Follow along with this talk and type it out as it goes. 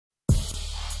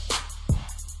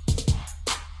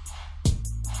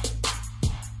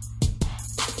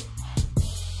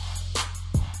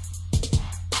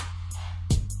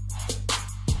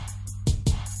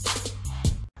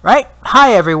Right.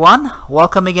 Hi, everyone.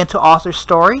 Welcome again to Author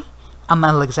Story. I'm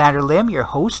Alexander Lim, your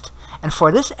host, and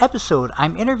for this episode,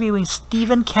 I'm interviewing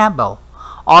Stephen Campbell,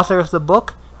 author of the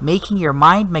book Making Your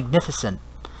Mind Magnificent.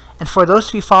 And for those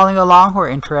of you following along who are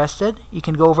interested, you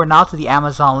can go over now to the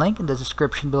Amazon link in the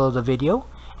description below the video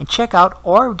and check out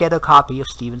or get a copy of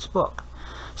Stephen's book.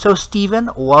 So, Stephen,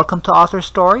 welcome to Author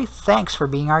Story. Thanks for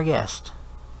being our guest.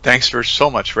 Thanks so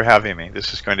much for having me.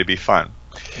 This is going to be fun.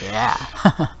 Yeah.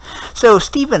 So,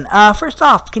 Stephen, first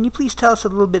off, can you please tell us a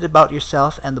little bit about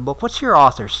yourself and the book? What's your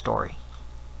author story?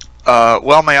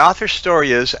 Well, my author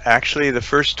story is actually the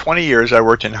first 20 years I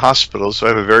worked in hospitals, so I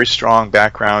have a very strong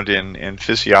background in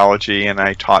physiology, and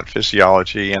I taught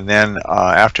physiology. And then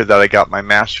after that, I got my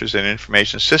master's in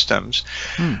information systems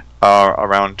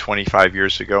around 25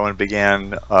 years ago and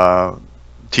began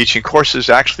teaching courses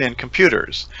actually in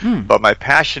computers. But my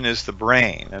passion is the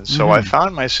brain, and so I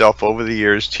found myself over the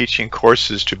years teaching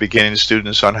courses to beginning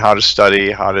students on how to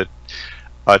study, how to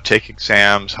take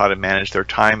exams, how to manage their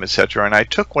time, etc. And I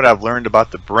took what I've learned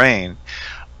about the brain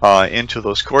into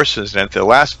those courses. And at the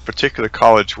last particular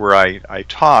college where I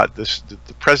taught,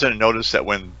 the president noticed that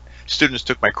when students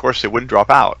took my course, they wouldn't drop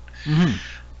out.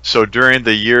 So during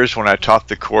the years when I taught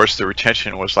the course, the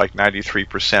retention was like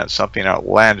 93%, something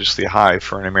outlandishly high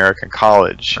for an American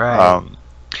college. Right.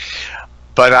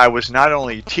 But I was not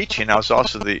only teaching, I was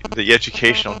also the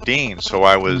educational dean. So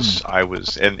I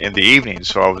was in the evening,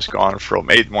 so I was gone from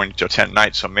 8 in the morning till 10 at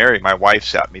night. So Mary, my wife,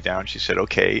 sat me down. She said,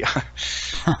 okay,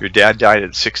 your dad died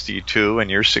at 62 and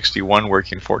you're 61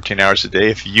 working 14 hours a day.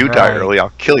 If you die early,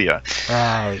 I'll kill you.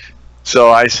 Right.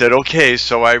 So I said, okay,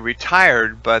 so I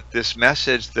retired, but this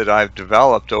message that I've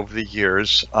developed over the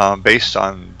years based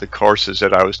on the courses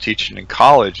that I was teaching in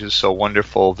college is so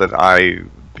wonderful that I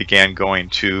began going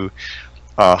to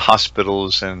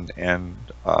hospitals and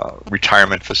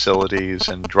retirement facilities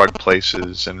and drug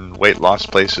places and weight loss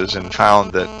places, and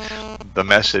found that the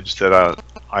message that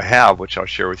I have, which I'll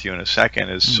share with you in a second,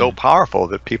 is so powerful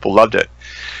that people loved it.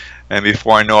 And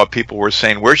before I know it, people were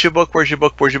saying, where's your book, where's your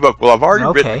book, where's your book? Well, I've already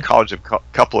written a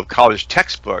couple of college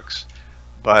textbooks,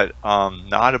 but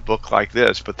not a book like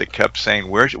this. But they kept saying,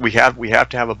 we have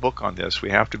to have a book on this. We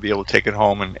have to be able to take it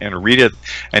home and read it,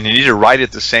 and you need to write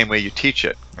it the same way you teach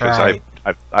it. Because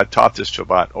I've taught this to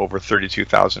about over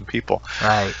 32,000 people.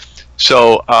 Right.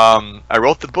 So I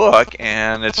wrote the book,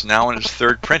 and it's now in its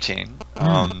third printing.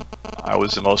 I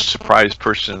was the most surprised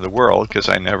person in the world because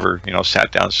I never,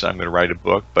 sat down and said I'm going to write a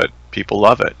book, but people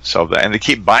love it. So and they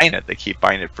keep buying it. They keep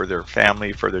buying it for their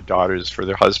family, for their daughters, for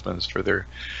their husbands, for their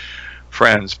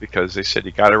friends, because they said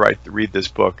you got to read this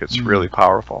book. It's really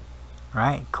powerful.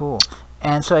 Right. Cool.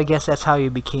 And so I guess that's how you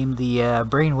became the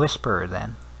brain whisperer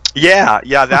then. Yeah,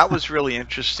 that was really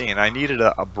interesting. I needed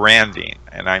a branding,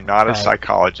 and I'm not a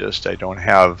psychologist. I don't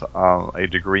have a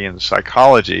degree in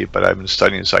psychology, but I've been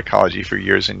studying psychology for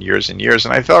years and years and years,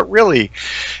 and I felt really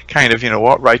kind of,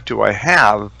 what right do I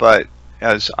have? But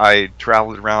as I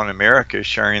traveled around America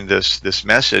sharing this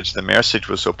message, the message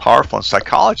was so powerful, and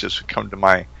psychologists would come to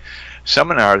my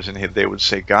seminars and they would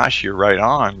say, gosh, you're right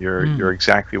on. You're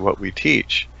exactly what we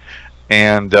teach.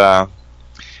 And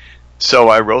so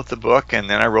I wrote the book, and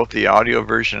then I wrote the audio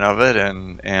version of it,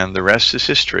 and the rest is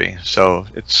history. So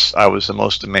I was the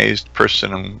most amazed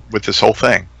person with this whole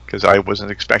thing because I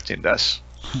wasn't expecting this.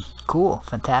 Cool,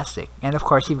 fantastic, and of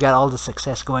course you've got all the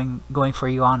success going for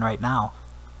you on right now.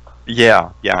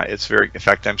 Yeah, it's very. In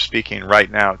fact, I'm speaking right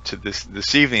now to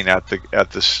this evening at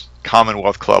this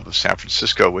Commonwealth Club of San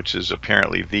Francisco, which is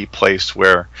apparently the place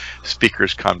where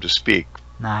speakers come to speak.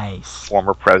 Nice.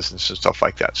 Former presidents and stuff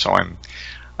like that. So I'm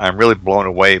really blown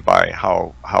away by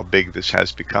how big this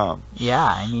has become. Yeah,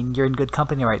 I mean, you're in good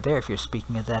company right there if you're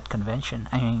speaking at that convention.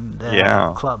 I mean,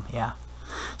 the club, yeah.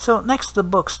 So next to the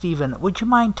book, Stephen, would you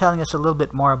mind telling us a little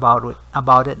bit more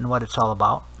about it and what it's all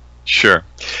about? Sure.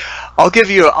 I'll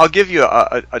give you a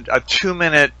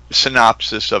 2-minute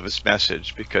synopsis of its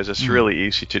message because it's really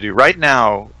easy to do. Right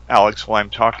now, Alex, while I'm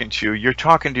talking to you, you're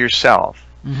talking to yourself.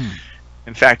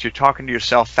 In fact, you're talking to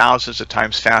yourself thousands of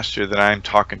times faster than I'm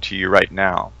talking to you right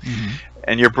now.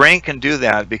 And your brain can do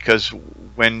that because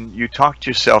when you talk to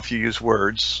yourself, you use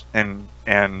words, and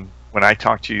when I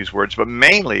talk to you, use words. But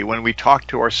mainly, when we talk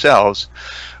to ourselves,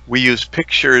 we use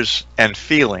pictures and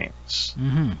feelings.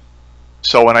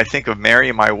 So when I think of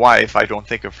Mary, my wife, I don't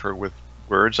think of her with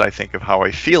words. I think of how I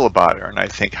feel about her, and I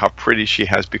think how pretty she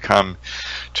has become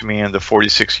to me in the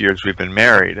 46 years we've been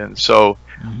married. And so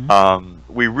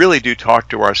we really do talk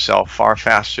to ourselves far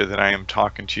faster than I am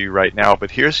talking to you right now.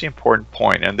 But here's the important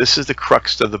point, and this is the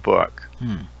crux of the book.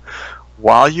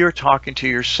 While you're talking to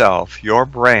yourself, your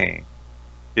brain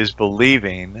is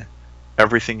believing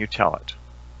everything you tell it.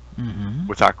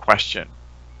 without question.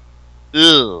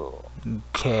 Ew.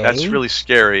 Okay. That's really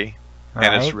scary,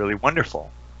 and it's Right. really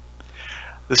wonderful.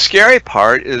 The scary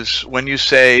part is when you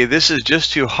say, this is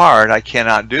just too hard, I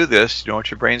cannot do this. You know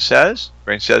what your brain says?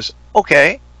 Brain says,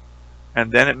 okay,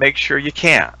 and then it makes sure you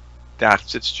can't.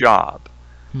 That's its job.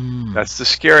 That's the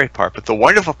scary part. But the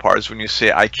wonderful part is when you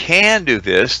say, I can do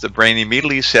this, the brain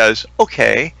immediately says,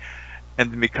 okay,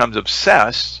 and then becomes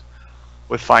obsessed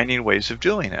with finding ways of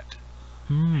doing it.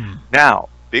 Now,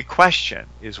 big question,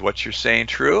 is what you're saying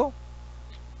true?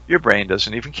 Your brain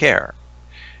doesn't even care.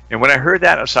 And when I heard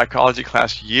that in a psychology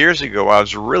class years ago, I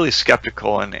was really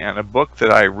skeptical, and a book that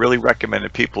I really recommend to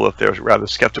people if they're rather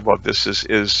skeptical of this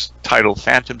is titled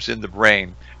Phantoms in the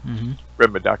Brain,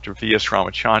 written by Dr. V.S.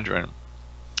 Ramachandran.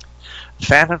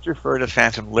 Phantoms refer to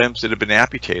phantom limbs that have been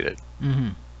amputated.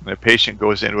 When a patient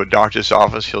goes into a doctor's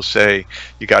office, he'll say,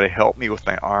 you got to help me with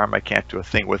my arm, I can't do a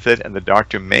thing with it, and the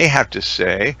doctor may have to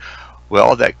say,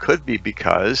 well, that could be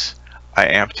because I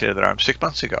amputated that arm 6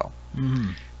 months ago.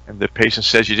 And the patient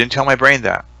says, you didn't tell my brain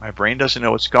that. My brain doesn't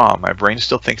know it's gone. My brain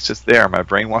still thinks it's there. My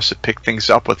brain wants to pick things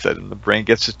up with it, and the brain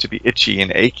gets it to be itchy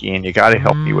and achy, and you got to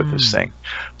help me with this thing.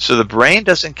 So the brain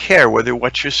doesn't care whether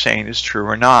what you're saying is true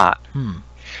or not.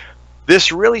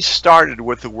 This really started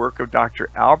with the work of Dr.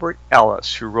 Albert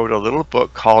Ellis, who wrote a little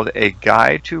book called A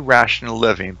Guide to Rational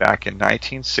Living back in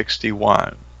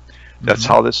 1961. That's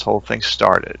how this whole thing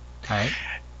started. Right.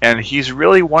 And he's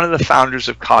really one of the founders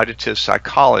of cognitive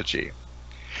psychology.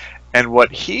 And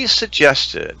what he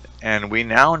suggested, and we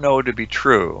now know to be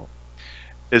true,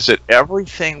 is that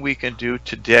everything we can do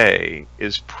today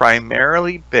is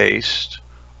primarily based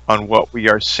on what we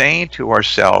are saying to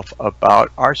ourselves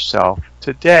about ourselves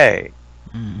today.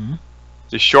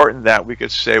 To shorten that, we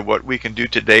could say what we can do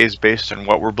today is based on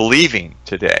what we're believing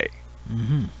today.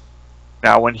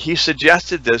 Now, when he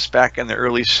suggested this back in the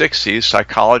early 60s,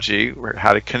 psychology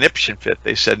had a conniption fit.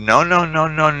 They said, no, no, no,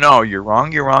 no, no, you're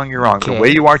wrong, you're wrong, you're wrong. Okay. The way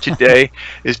you are today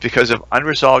is because of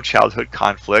unresolved childhood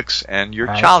conflicts and your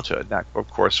childhood. That, of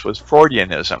course, was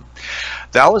Freudianism.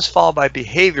 That was followed by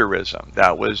behaviorism.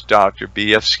 That was Dr.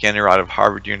 B.F. Skinner out of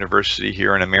Harvard University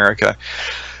here in America.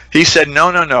 He said, no,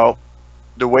 no, no,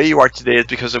 the way you are today is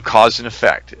because of cause and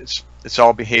effect. It's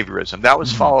all behaviorism. That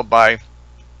was followed by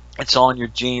it's all in your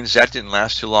genes. That didn't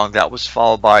last too long. That was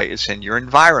followed by it's in your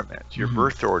environment, your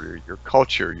birth order, your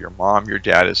culture, your mom, your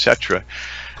dad, etc.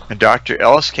 And Dr.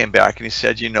 Ellis came back and he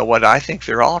said, you know what, I think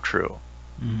they're all true.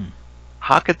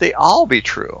 How could they all be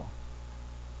true?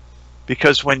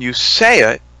 Because when you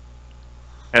say it,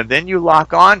 and then you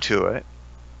lock onto it,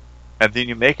 and then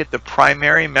you make it the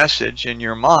primary message in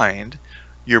your mind,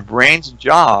 your brain's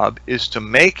job is to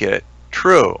make it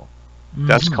true.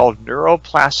 That's called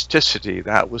neuroplasticity.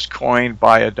 That was coined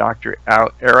by a Dr.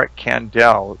 Eric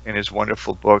Kandel in his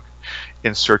wonderful book,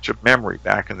 In Search of Memory,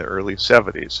 back in the early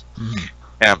 70s.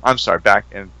 I'm sorry, back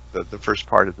in the first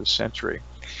part of the century.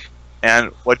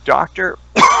 And what Dr.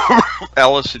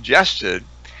 Ellis suggested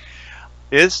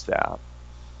is that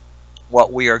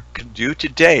what we can do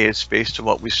today is based on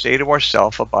what we say to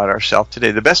ourselves about ourselves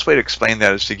today. The best way to explain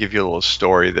that is to give you a little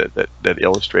story that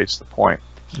illustrates the point.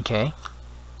 Okay.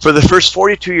 For the first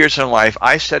 42 years of my life,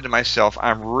 I said to myself,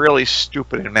 I'm really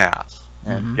stupid in math.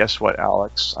 And guess what,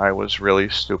 Alex? I was really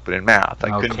stupid in math.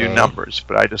 I couldn't do numbers,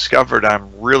 but I discovered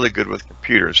I'm really good with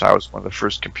computers. I was one of the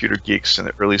first computer geeks in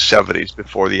the early 70s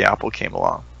before the Apple came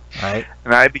along. Right.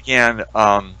 And I began,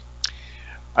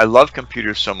 I love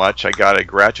computers so much, I got a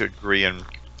graduate degree in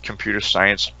computer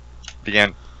science,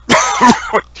 began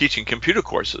teaching computer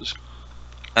courses.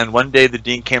 And one day the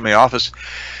dean came to my office.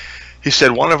 He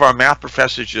said, one of our math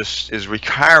professors just is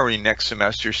retiring next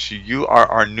semester, so you are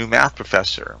our new math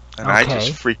professor. And I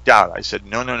just freaked out. I said,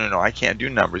 no, no, no, no, I can't do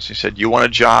numbers. He said, you want a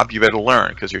job, you better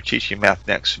learn, because you're teaching math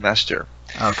next semester.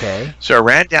 Okay. So I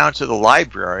ran down to the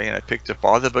library, and I picked up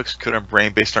all the books I could on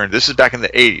brain-based learning. This is back in the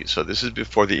 80s, so this is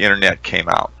before the internet came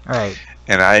out. Right.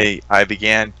 And I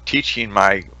began teaching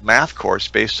my math course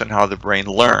based on how the brain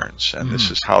learns. And this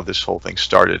is how this whole thing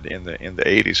started in the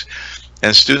 80s.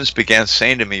 And students began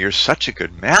saying to me, you're such a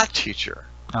good math teacher.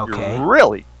 Okay. You're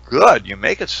really good. You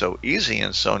make it so easy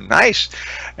and so nice.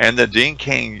 And the dean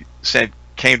came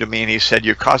to me and he said,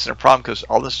 you're causing a problem because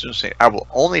all the students say, I will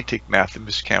only take math if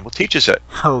Mr. Campbell teaches it.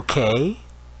 Okay.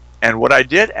 And what I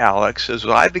did, Alex, is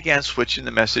I began switching the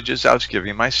messages I was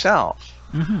giving myself.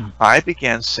 I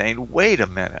began saying, wait a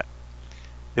minute.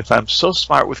 If I'm so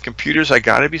smart with computers, I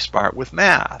got to be smart with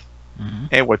math.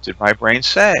 And what did my brain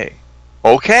say?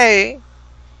 Okay.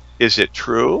 Is it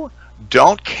true?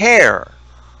 Don't care.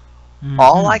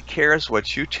 All I care is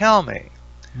what you tell me.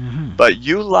 But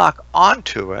you lock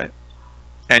onto it,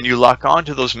 and you lock on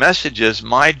to those messages,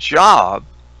 my job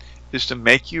is to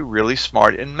make you really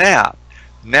smart in math.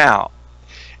 Now,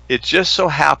 it just so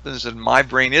happens that my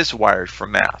brain is wired for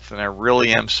math, and I really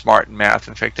am smart in math.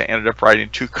 In fact, I ended up writing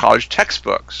 2 college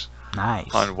textbooks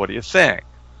on, what do you think,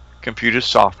 computer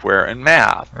software and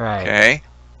math. Right. Okay?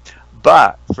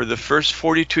 But for the first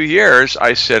 42 years,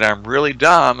 I said I'm really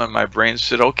dumb, and my brain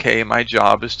said, okay, my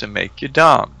job is to make you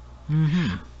dumb.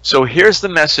 So here's the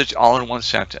message all in one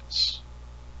sentence.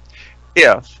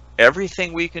 If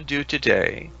everything we can do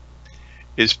today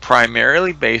is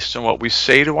primarily based on what we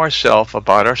say to ourselves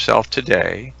about ourselves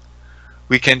today,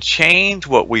 we can change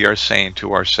what we are saying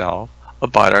to ourselves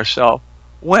about ourselves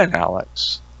when,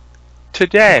 Alex?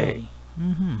 Today.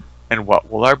 And what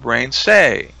will our brain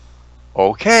say?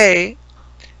 Okay.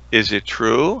 Is it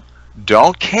true?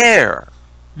 Don't care.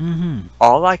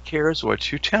 All I care is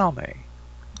what you tell me.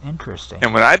 Interesting.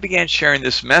 And when I began sharing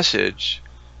this message,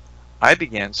 I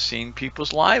began seeing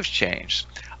people's lives change.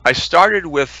 I started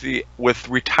with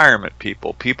retirement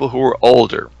people who were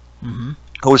older, who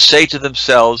would say to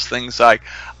themselves things like,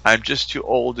 I'm just too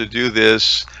old to do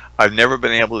this, I've never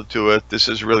been able to do it, this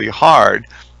is really hard.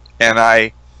 And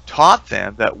I taught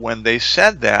them that when they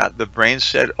said that, the brain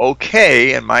said,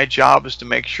 okay, and my job is to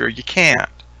make sure you can't.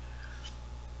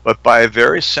 But by a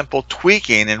very simple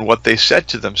tweaking in what they said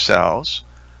to themselves,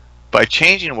 by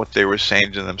changing what they were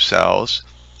saying to themselves,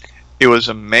 it was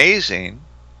amazing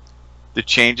the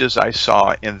changes I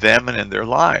saw in them and in their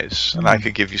lives. And I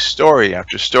could give you story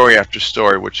after story after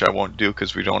story, which I won't do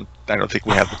because I don't think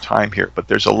we have the time here, but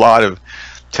there's a lot of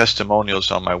testimonials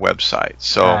on my website.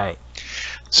 So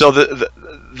so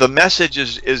the message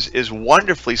is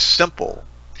wonderfully simple.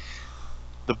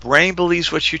 The brain believes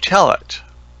what you tell it.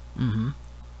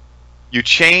 You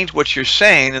change what you're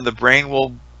saying, and the brain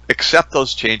will accept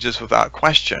those changes without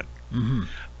question.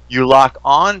 You lock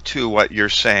on to what you're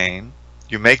saying,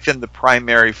 you make them the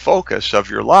primary focus of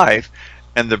your life,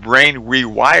 and the brain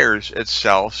rewires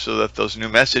itself so that those new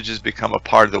messages become a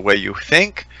part of the way you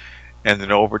think, and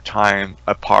then over time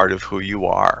a part of who you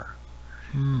are.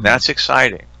 That's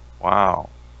exciting. Wow.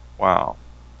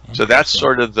 So that's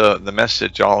sort of the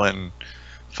message all in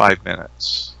 5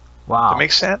 minutes. Wow. Does that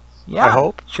make sense? Yeah, I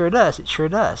hope. Sure does. It sure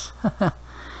does.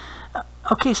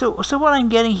 Okay, so what I'm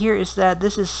getting here is that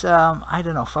this is, I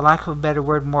don't know, for lack of a better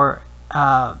word, more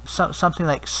something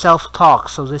like self-talk.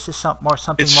 So this is something more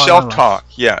self-talk.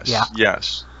 Yes.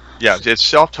 It's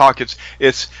self-talk.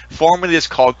 It's formally it's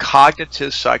called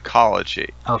cognitive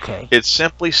psychology. Okay. It's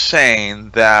simply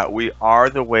saying that we are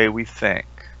the way we think.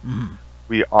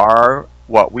 We are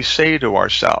what we say to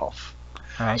ourselves.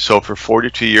 Right. So for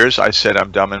 42 years, I said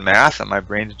I'm dumb in math, and my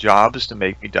brain's job is to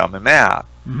make me dumb in math.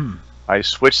 I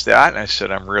switched that, and I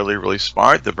said I'm really, really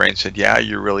smart. The brain said, yeah,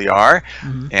 you really are.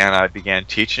 And I began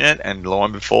teaching it, and lo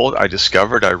and behold, I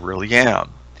discovered I really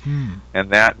am. And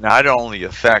that not only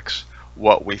affects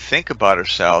what we think about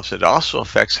ourselves, it also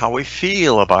affects how we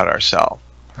feel about ourselves.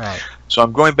 Right. So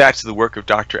I'm going back to the work of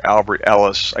Dr. Albert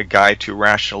Ellis, A Guide to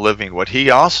Rational Living. What he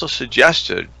also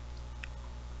suggested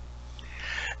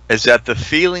is that the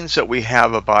feelings that we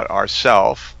have about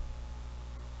ourselves,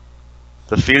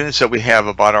 the feelings that we have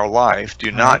about our life,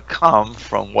 do not come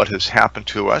from what has happened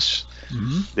to us.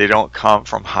 They don't come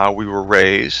from how we were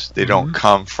raised. They don't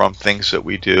come from things that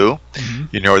we do.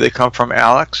 You know where they come from,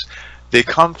 Alex? They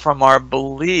come from our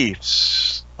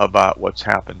beliefs about what's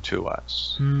happened to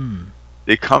us.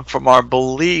 They come from our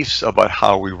beliefs about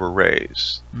how we were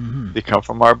raised. They come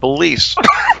from our beliefs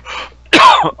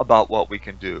about what we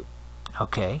can do.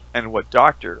 Okay. And what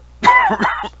Dr.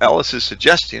 Ellis is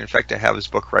suggesting, in fact I have his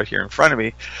book right here in front of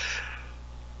me,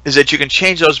 is that you can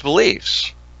change those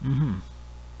beliefs.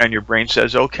 And your brain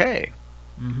says okay.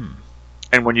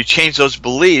 And when you change those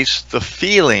beliefs, the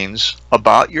feelings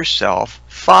about yourself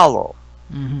follow.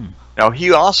 Now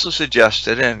he also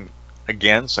suggested, and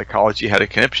again psychology had a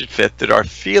conniption fit, that our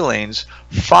feelings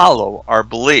follow our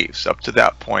beliefs. Up to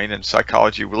that point, and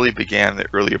psychology really began the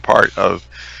earlier part of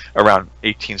around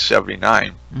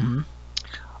 1879.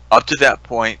 Up to that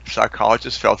point,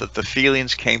 psychologists felt that the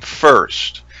feelings came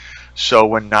first. So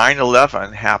when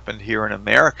 9/11 happened here in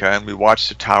America and we watched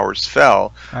the towers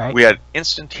fell, we had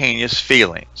instantaneous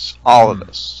feelings. All of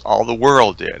us, all the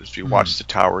world did, as we watched the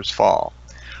towers fall.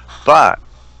 But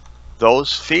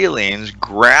those feelings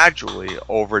gradually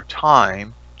over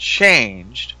time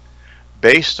changed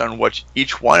based on what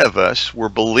each one of us were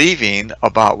believing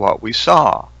about what we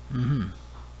saw.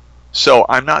 So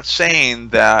I'm not saying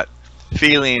that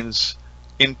feelings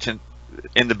in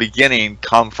the beginning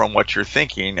come from what you're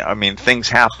thinking. I mean, things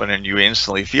happen and you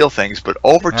instantly feel things, but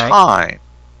over time,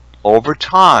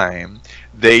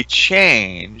 they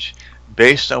change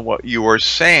based on what you are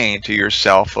saying to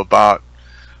yourself about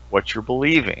what you're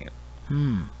believing.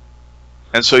 Hmm.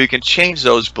 And so you can change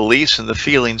those beliefs and the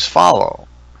feelings follow.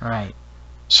 Right.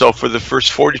 So for the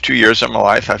first 42 years of my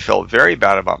life, I felt very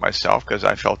bad about myself because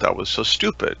I felt I was so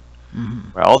stupid.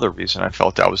 Mm-hmm. Well, the reason I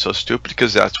felt I was so stupid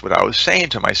because that's what I was saying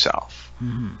to myself.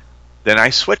 Mm-hmm. Then I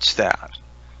switched that.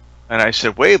 And I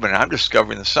said, wait a minute, I'm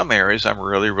discovering in some areas I'm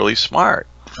really, really smart.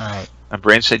 Right. My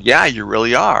brain said, yeah, you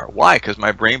really are. Why? Because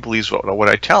my brain believes what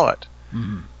I tell it.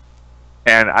 Mm-hmm.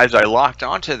 And as I locked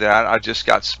onto that, I just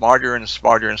got smarter and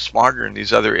smarter and smarter in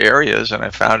these other areas. And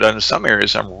I found out in some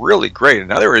areas I'm really great.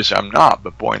 In other areas I'm not.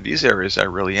 But boy, in these areas I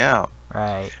really am.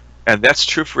 Right. And that's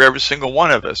true for every single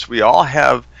one of us. We all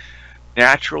have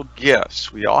natural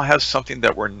gifts. We all have something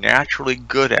that we're naturally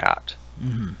good at.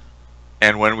 Mm-hmm.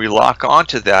 And when we lock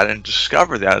onto that and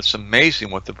discover that, it's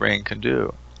amazing what the brain can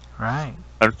do. Right.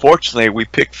 Unfortunately, we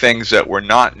pick things that we're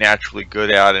not naturally good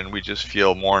at, and we just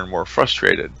feel more and more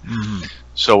frustrated. Mm-hmm.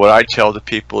 So what I tell the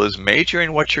people is major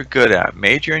in what you're good at.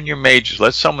 Major in your majors.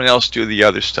 Let someone else do the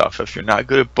other stuff. If you're not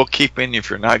good at bookkeeping, if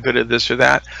you're not good at this or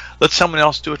that, let someone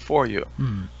else do it for you.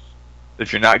 Mm-hmm.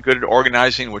 If you're not good at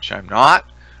organizing, which I'm not,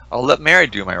 I'll let Mary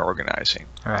do my organizing.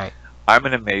 Right. I'm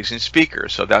an amazing speaker,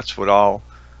 so that's what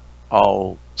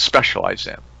I'll specialize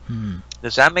in. Mm-hmm.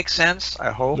 Does that make sense?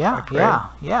 I hope. Yeah.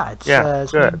 It's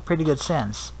good. making pretty good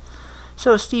sense.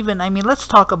 So, Stephen, I mean, let's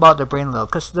talk about the brain a little,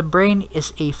 because the brain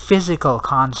is a physical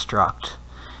construct.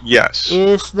 Yes.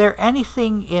 Is there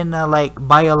anything in like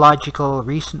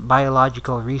recent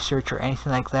biological research or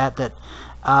anything like that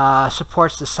that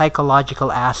supports the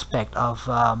psychological aspect of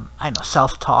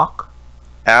self-talk?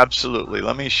 Absolutely.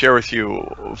 Let me share with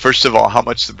you, first of all, how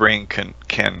much the brain can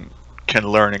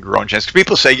learn and grow and change.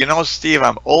 People say, Steve,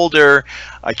 I'm older,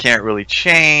 I can't really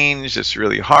change. It's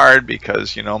really hard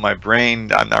because, my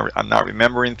brain, I'm not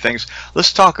remembering things.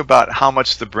 Let's talk about how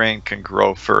much the brain can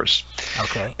grow first.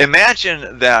 Okay.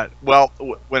 Imagine that,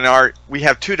 we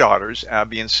have two daughters,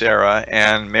 Abby and Sarah,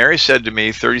 and Mary said to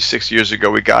me 36 years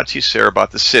ago, we got to teach Sarah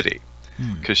about the city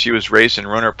because she was raised in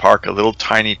Runner Park, a little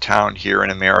tiny town here in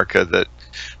America that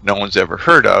no one's ever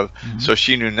heard of, so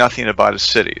she knew nothing about a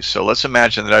city. So let's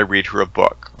imagine that I read her a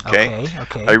book, okay?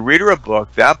 I read her a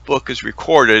book. That book is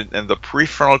recorded in the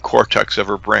prefrontal cortex of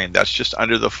her brain. That's just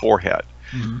under the forehead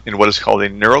in what is called a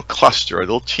neural cluster, a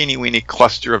little teeny-weeny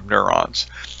cluster of neurons.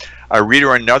 I read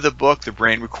her another book. The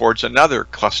brain records another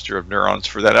cluster of neurons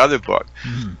for that other book.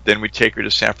 Then we take her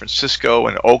to San Francisco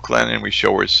and Oakland, and we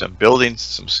show her some buildings,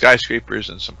 some skyscrapers,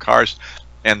 and some cars.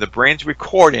 And the brain's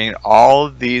recording all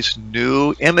of these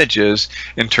new images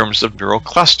in terms of neural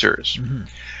clusters.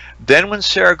 Then when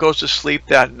Sarah goes to sleep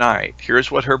that night, here's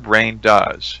what her brain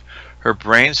does. Her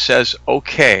brain says,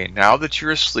 okay, now that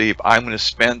you're asleep, I'm going to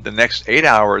spend the next 8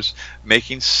 hours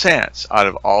making sense out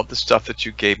of all the stuff that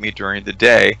you gave me during the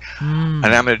day. And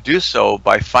I'm going to do so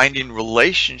by finding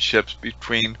relationships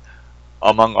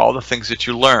among all the things that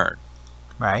you learn.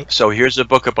 Right. So here's a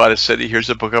book about a city.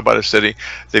 Here's a book about a city.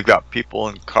 They've got people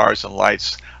and cars and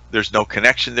lights. There's no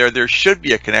connection there. There should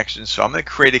be a connection. So I'm going to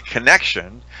create a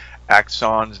connection,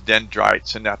 axons,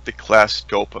 dendrites, synaptic clefts,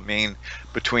 dopamine,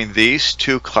 between these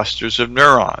two clusters of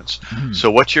neurons.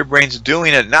 So what your brain's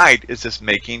doing at night is just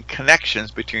making connections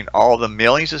between all the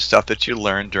millions of stuff that you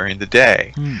learned during the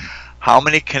day. How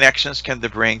many connections can the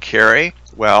brain carry?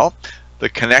 Well, the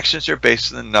connections are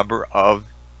based on the number of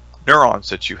neurons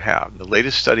that you have. In the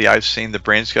latest study I've seen, the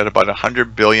brain's got about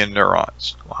 100 billion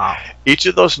neurons. Wow. Each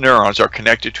of those neurons are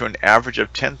connected to an average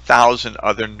of 10,000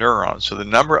 other neurons. So the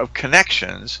number of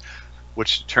connections,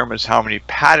 which determines how many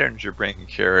patterns your brain can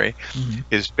carry,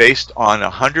 is based on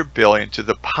 100 billion to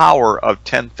the power of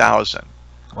 10,000.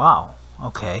 Wow.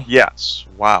 Okay. Yes.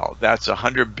 Wow. That's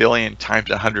 100 billion times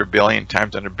 100 billion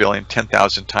times 100 billion,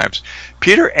 10,000 times.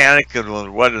 Peter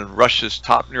Anakin, one of Russia's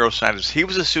top neuroscientists, he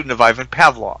was a student of Ivan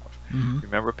Pavlov.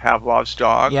 Remember Pavlov's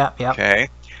dog? Yeah. Okay.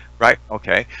 Right?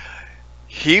 Okay.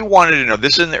 He wanted to know,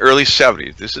 this is in the early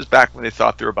 70s. This is back when they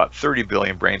thought there were about 30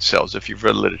 billion brain cells, if you've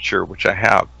read literature, which I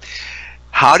have.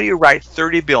 How do you write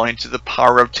 30 billion to the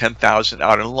power of 10,000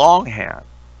 out in longhand?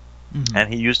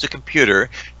 And he used a computer.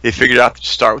 He figured out to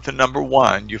start with the number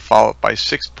 1, you follow it by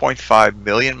 6.5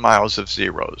 million miles of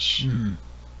zeros.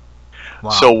 Wow.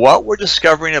 So what we're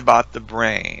discovering about the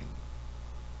brain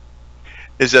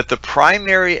is that the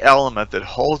primary element that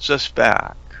holds us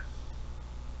back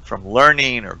from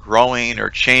learning or growing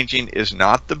or changing is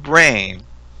not the brain.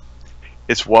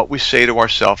 It's what we say to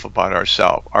ourselves about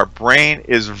ourselves. Our brain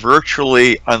is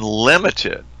virtually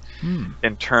unlimited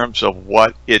in terms of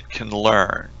what it can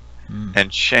learn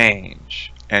and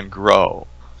change and grow.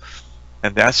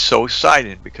 And that's so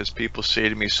exciting because people say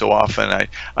to me so often,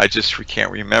 I just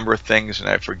can't remember things and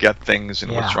I forget things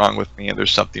and what's wrong with me and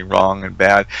there's something wrong and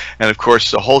bad. And of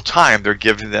course, the whole time they're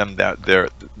giving them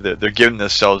they're giving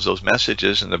themselves those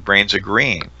messages and the brain's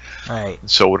agreeing. Right. And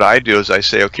so what I do is I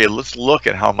say, okay, let's look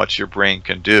at how much your brain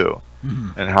can do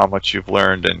and how much you've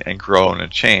learned and grown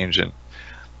and changed. And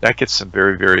that gets them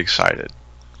very, very excited.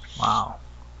 Wow.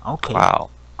 Okay. Wow.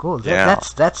 Cool. Yeah.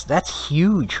 That's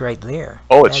huge right there.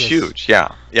 Oh, it's huge.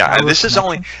 Yeah. And this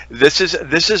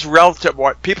is relative.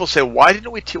 What people say, why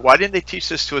didn't they teach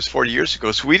this to us 40 years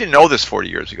ago? So we didn't know this 40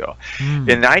 years ago.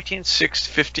 In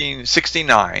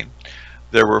 1969,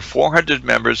 there were 400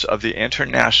 members of the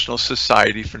International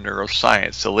Society for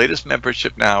Neuroscience. The latest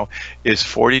membership now is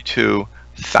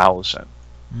 42,000.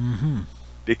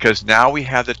 Because now we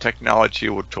have the technology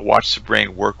to watch the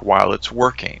brain work while it's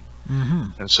working.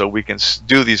 And so we can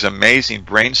do these amazing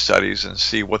brain studies and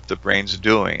see what the brain's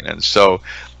doing. And so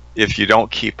if you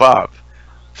don't keep up,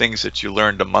 things that you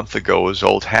learned a month ago is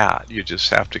old hat. You just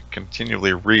have to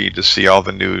continually read to see all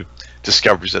the new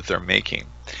discoveries that they're making.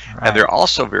 Right. And they're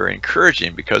also very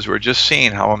encouraging because we're just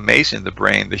seeing how amazing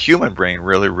the human brain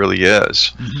really, really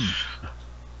is.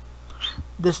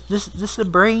 This the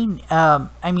brain.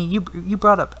 I mean, you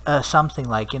brought up something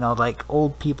like, like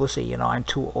old people say, I'm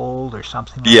too old or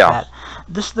something like that.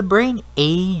 Does the brain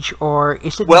age, or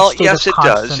is it? Well, yes, it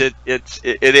does.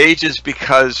 It ages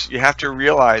because you have to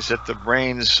realize that the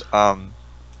brain's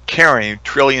carrying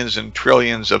trillions and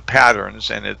trillions of patterns,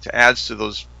 and it adds to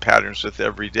those patterns with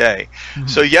every day.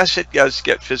 So yes, it does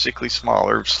get physically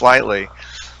smaller slightly,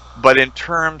 but in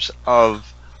terms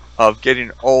of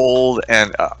getting old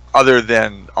and other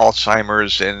than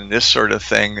Alzheimer's and this sort of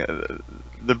thing,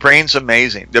 the brain's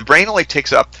amazing. The brain only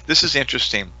takes up, this is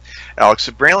interesting, Alex,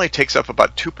 the brain only takes up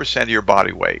about 2% of your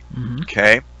body weight,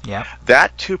 okay? Yeah.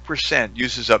 That 2%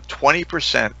 uses up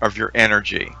 20% of your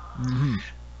energy.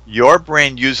 Your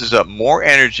brain uses up more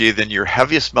energy than your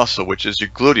heaviest muscle, which is your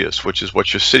gluteus, which is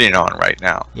what you're sitting on right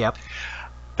now. Yep.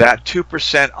 That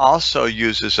 2% also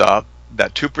uses up,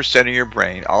 that 2% of your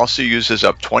brain also uses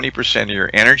up 20% of your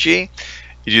energy.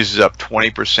 It uses up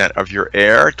 20% of your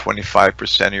air,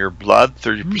 25% of your blood,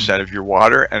 30% of your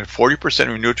water, and 40% of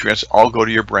your nutrients all go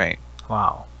to your brain.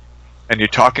 Wow. And you're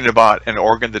talking about an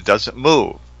organ that doesn't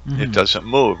move. It doesn't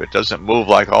move. It doesn't move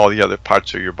like all the other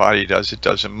parts of your body does. It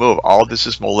doesn't move. All this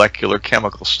is molecular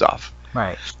chemical stuff.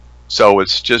 Right. So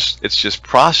it's just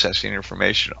processing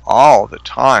information all the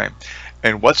time.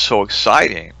 And what's so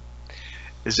exciting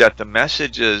is that the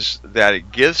messages that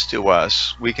it gives to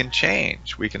us, we can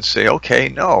change. We can say, okay,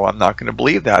 no, I'm not going to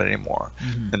believe that anymore.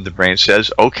 And the brain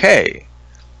says, okay,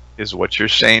 is what you're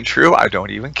saying true? I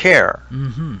don't even care.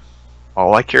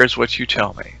 All I care is what you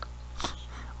tell me.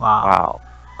 Wow.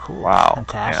 Cool. Wow.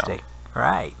 Fantastic. Yeah.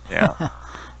 Right. Yeah.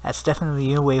 That's definitely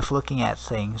your way of looking at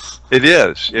things. It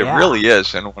is. It really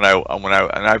is. And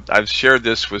I've shared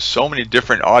this with so many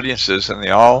different audiences, and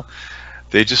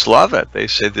they just love it. They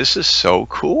say, this is so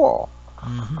cool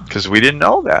because we didn't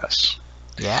know this.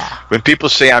 Yeah. When people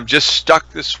say, I'm just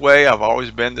stuck this way, I've always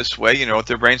been this way, you know what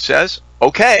their brain says?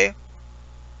 Okay,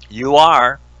 you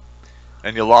are,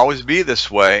 and you'll always be this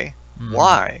way.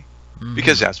 Why?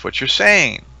 Because that's what you're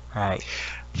saying. Right.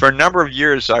 For a number of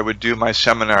years, I would do my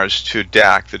seminars to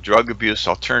DAC, the Drug Abuse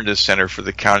Alternative Center for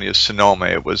the County of Sonoma.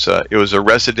 It was a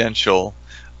residential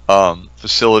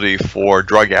facility for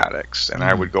drug addicts, and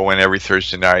I would go in every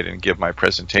Thursday night and give my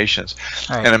presentations.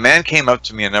 Right. And a man came up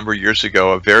to me a number of years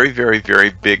ago, a very, very, very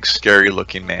big,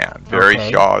 scary-looking man, very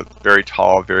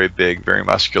tall, very big, very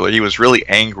muscular. He was really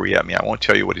angry at me. I won't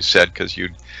tell you what he said because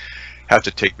you'd have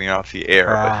to take me off the air,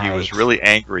 but he was really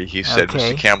angry. He said,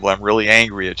 Mr. Campbell, I'm really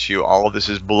angry at you. All of this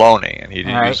is baloney. And he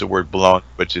didn't use the word baloney,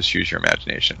 but just use your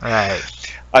imagination. Right.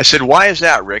 I said, why is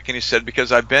that, Rick? And he said,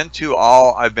 because I've been to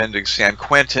San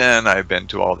Quentin, I've been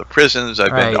to all the prisons,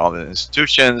 I've been to all the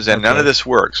institutions, and none of this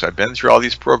works. I've been through all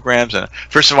these programs, and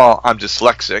first of all, I'm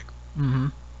dyslexic,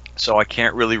 so I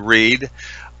can't really read.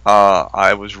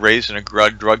 I was raised in a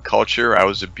drug culture. I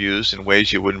was abused in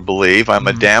ways you wouldn't believe. I'm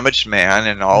a damaged man,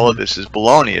 and all of this is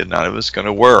baloney, and none of it's going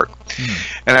to work.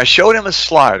 And I showed him a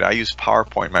slide. I used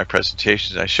PowerPoint in my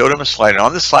presentations. I showed him a slide, and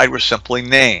on the slide were simply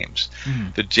names.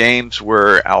 The James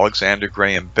were Alexander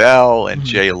Graham Bell, and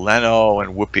Jay Leno,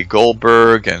 and Whoopi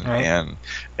Goldberg, and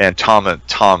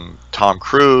Tom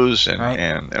Cruise,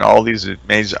 and all these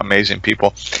amazing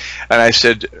people. And I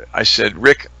said,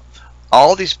 Rick,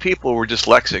 all these people were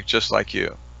dyslexic just like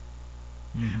you.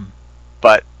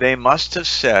 But they must have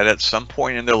said at some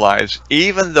point in their lives,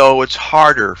 even though it's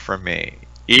harder for me,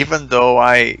 even though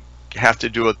I have to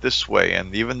do it this way,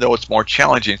 and even though it's more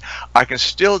challenging, I can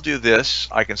still do this,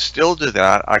 I can still do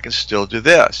that, I can still do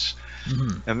this.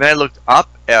 And then I looked up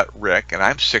at Rick, and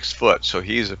I'm 6 foot, so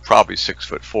he's probably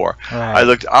 6'4". Right. I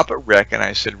looked up at Rick and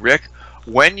I said, Rick,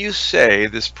 when you say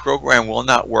this program will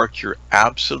not work, you're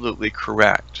absolutely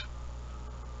correct.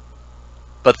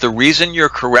 But the reason you're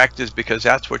correct is because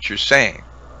that's what you're saying.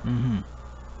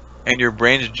 And your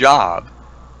brain's job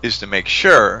is to make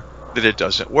sure that it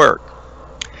doesn't work.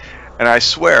 And I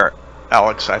swear,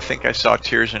 Alex, I think I saw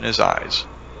tears in his eyes.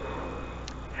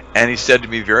 And he said to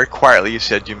me very quietly, he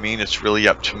said, you mean it's really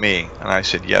up to me? And I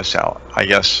said, yes,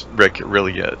 yes, Rick, it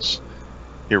really is.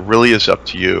 It really is up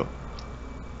to you.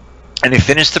 And he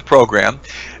finished the program,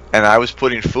 and I was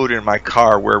putting food in my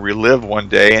car where we live one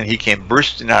day, and he came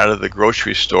bursting out of the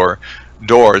grocery store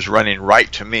doors running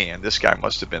right to me. And this guy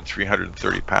must have been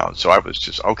 330 pounds. So I was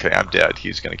just, okay, I'm dead.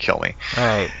 He's going to kill me.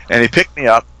 Right. And he picked me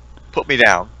up, put me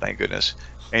down, thank goodness.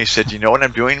 And he said, you know what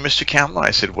I'm doing, Mr. Campbell? And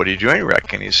I said, what are you doing,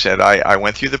 Rick? And he said, I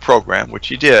went through the program, which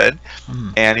he did.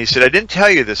 And he said, I didn't tell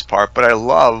you this part, but I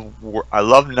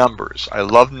love numbers. I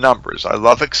love numbers. I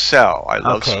love Excel. I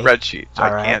love spreadsheets.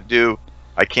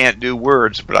 I can't do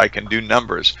words, but I can do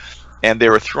numbers. And they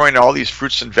were throwing all these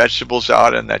fruits and vegetables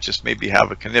out, and that just made me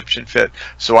have a conniption fit.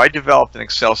 So I developed an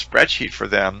Excel spreadsheet for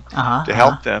them to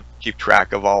help them keep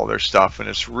track of all their stuff, and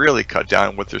it's really cut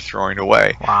down what they're throwing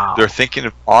away. Wow. They're thinking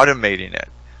of automating it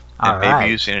and maybe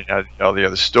using it at all the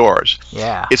other stores.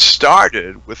 Yeah. It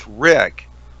started with Rick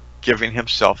giving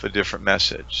himself a different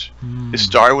message. It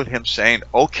started with him saying,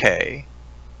 okay,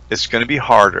 it's going to be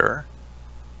harder,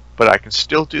 but I can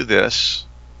still do this.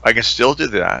 I can still do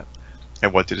that.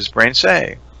 And what did his brain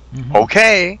say?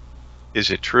 Okay, is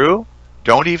it true?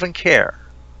 Don't even care.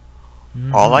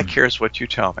 All I care is what you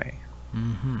tell me.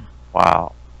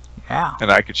 Wow. Yeah.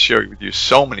 And I could share with you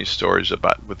so many stories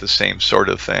with the same sort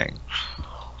of thing.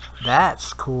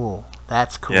 That's cool.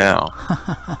 That's cool. Yeah.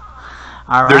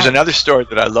 All right. There's another story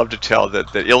that I love to tell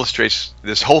that illustrates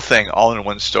this whole thing all in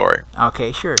one story.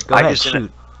 Okay, sure. Go ahead,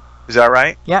 shoot. Is that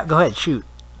right? Yeah, go ahead, shoot.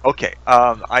 Okay.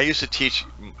 I used to teach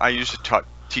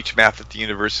math at the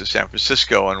University of San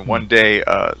Francisco, and one day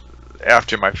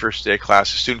after my first day of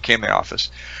class, a student came in my office.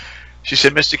 She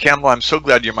said, Mr. Campbell, I'm so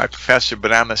glad you're my professor,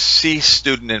 but I'm a C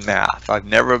student in math. I've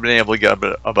never been able to get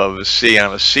above a C, and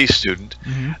I'm a C student.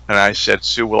 And I said,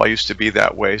 Sue, well, I used to be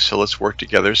that way, so let's work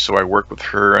together. So I worked with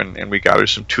her, and we got her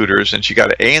some tutors, and she got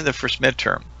an A in the first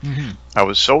midterm. I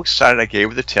was so excited. I gave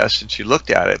her the test, and she looked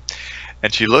at it,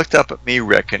 and she looked up at me,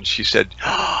 Rick, and she said,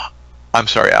 I'm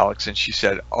sorry, Alex, and she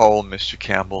said, oh, Mr.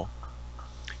 Campbell,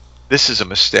 this is a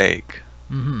mistake.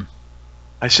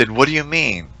 I said, what do you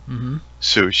mean?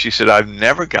 Sue, she said, I've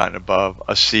never gotten above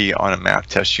a C on a math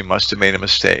test. You must have made a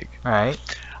mistake. Right.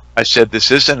 I said, this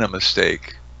isn't a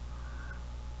mistake.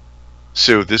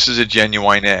 Sue, this is a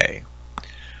genuine A.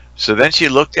 So then she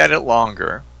looked at it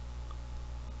longer,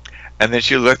 and then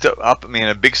she looked up at me, and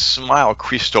a big smile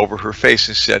creased over her face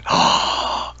and said,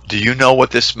 oh, do you know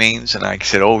what this means? And I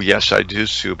said, oh, yes, I do,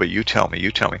 Sue, but you tell me,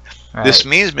 you tell me. Right. This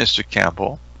means, Mr.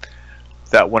 Campbell,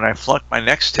 that when I flunk my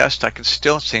next test, I can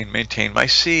still maintain my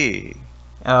C.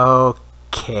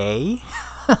 Okay.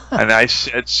 And I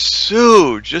said,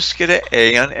 Sue, just get an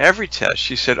A on every test.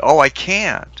 She said, oh, I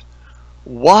can't.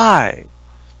 Why?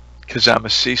 Because I'm a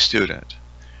C student.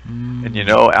 And you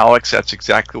know, Alex, that's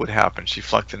exactly what happened. She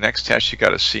flunked the next test. She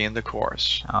got a C in the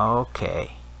course. Okay.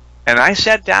 And I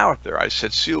sat down with her. I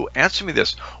said, Sue, answer me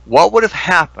this. What would have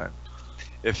happened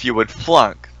if you would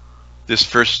flunk this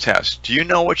first test? Do you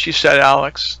know what she said,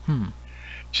 Alex?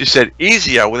 She said,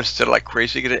 easy. I would have said like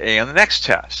crazy, get an A on the next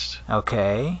test.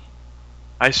 Okay.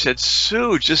 I said,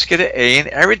 Sue, just get an A in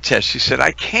every test. She said,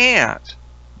 I can't.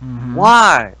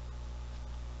 Why?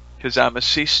 Because I'm a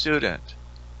C student.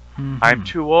 I'm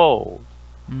too old.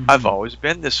 I've always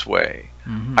been this way.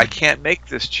 I can't make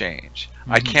this change.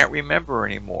 I can't remember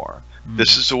anymore.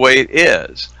 This is the way it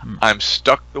is. I'm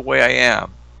stuck the way I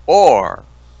am. Or,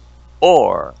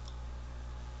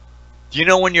 do you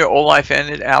know when your old life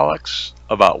ended, Alex?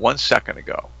 About 1 second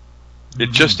ago.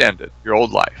 It just ended, your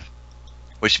old life.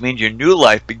 Which means your new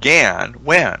life began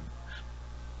when?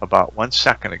 About 1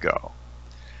 second ago.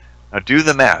 Now do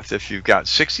the math. If you've got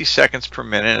 60 seconds per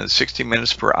minute and 60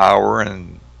 minutes per hour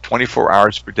and 24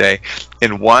 hours per day,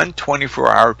 in one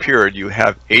 24-hour period you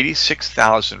have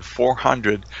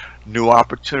 86,400 new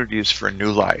opportunities for a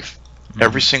new life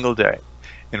every single day.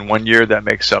 In 1 year, that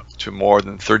makes up to more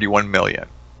than 31 million.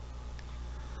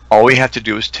 All we have to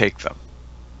do is take them.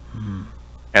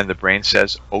 And the brain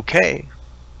says, okay.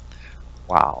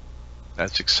 Wow.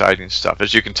 That's exciting stuff.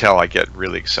 As you can tell, I get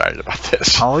really excited about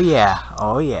this. Oh, yeah.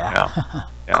 Oh, yeah.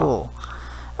 Yeah. Cool.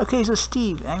 Okay, so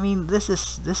Steve, I mean, this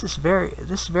is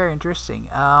very interesting.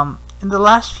 In the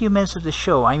last few minutes of the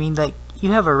show, I mean, like,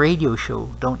 you have a radio show,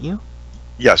 don't you?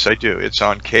 Yes, I do. It's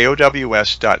on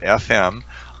KOWS.FM.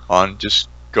 Just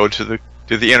go to the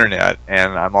internet,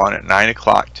 and I'm on at 9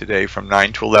 o'clock today, from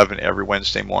 9 to 11 every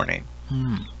Wednesday morning.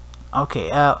 Hmm. Okay.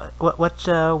 What's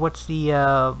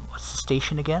the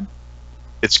station again?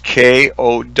 It's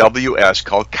KOWS,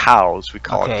 called Cows. We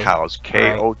call Okay. it Cows. All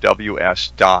right.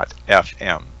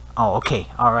 KOWS.FM. Oh, okay.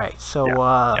 All right. So,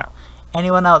 Yeah, yeah.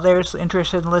 anyone out there is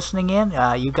interested in listening in,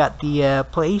 you got the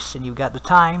place and you got the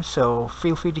time, so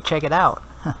feel free to check it out.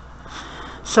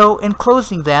 So, in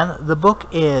closing, then, the book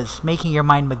is Making Your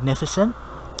Mind Magnificent.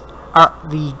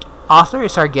 The author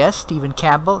is our guest, Stephen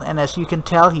Campbell, and as you can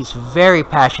tell, he's very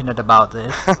passionate about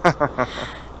this.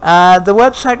 The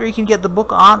website where you can get the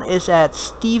book on is at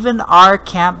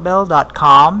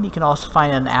stephenrcampbell.com. You can also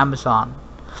find it on Amazon.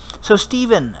 So,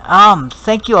 Stephen,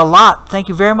 thank you a lot. Thank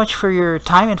you very much for your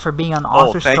time and for being on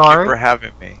Oh, AuthorStory. thank you for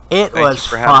having me. It Thank was you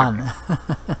for having fun. me.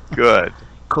 Good.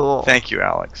 Cool. Thank you,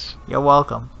 Alex. You're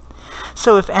welcome.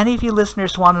 So, if any of you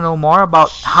listeners want to know more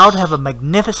about how to have a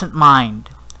magnificent mind,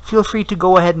 feel free to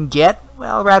go ahead and get,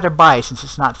 well, rather buy since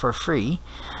it's not for free,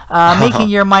 Making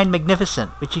Your Mind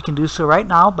Magnificent, which you can do so right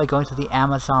now by going to the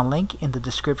Amazon link in the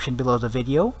description below the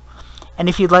video. And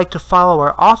if you'd like to follow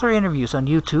our author interviews on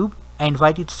YouTube, I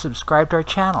invite you to subscribe to our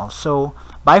channel. So,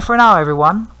 bye for now,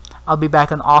 everyone. I'll be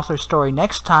back on Author Story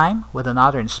next time with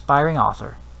another inspiring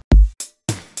author.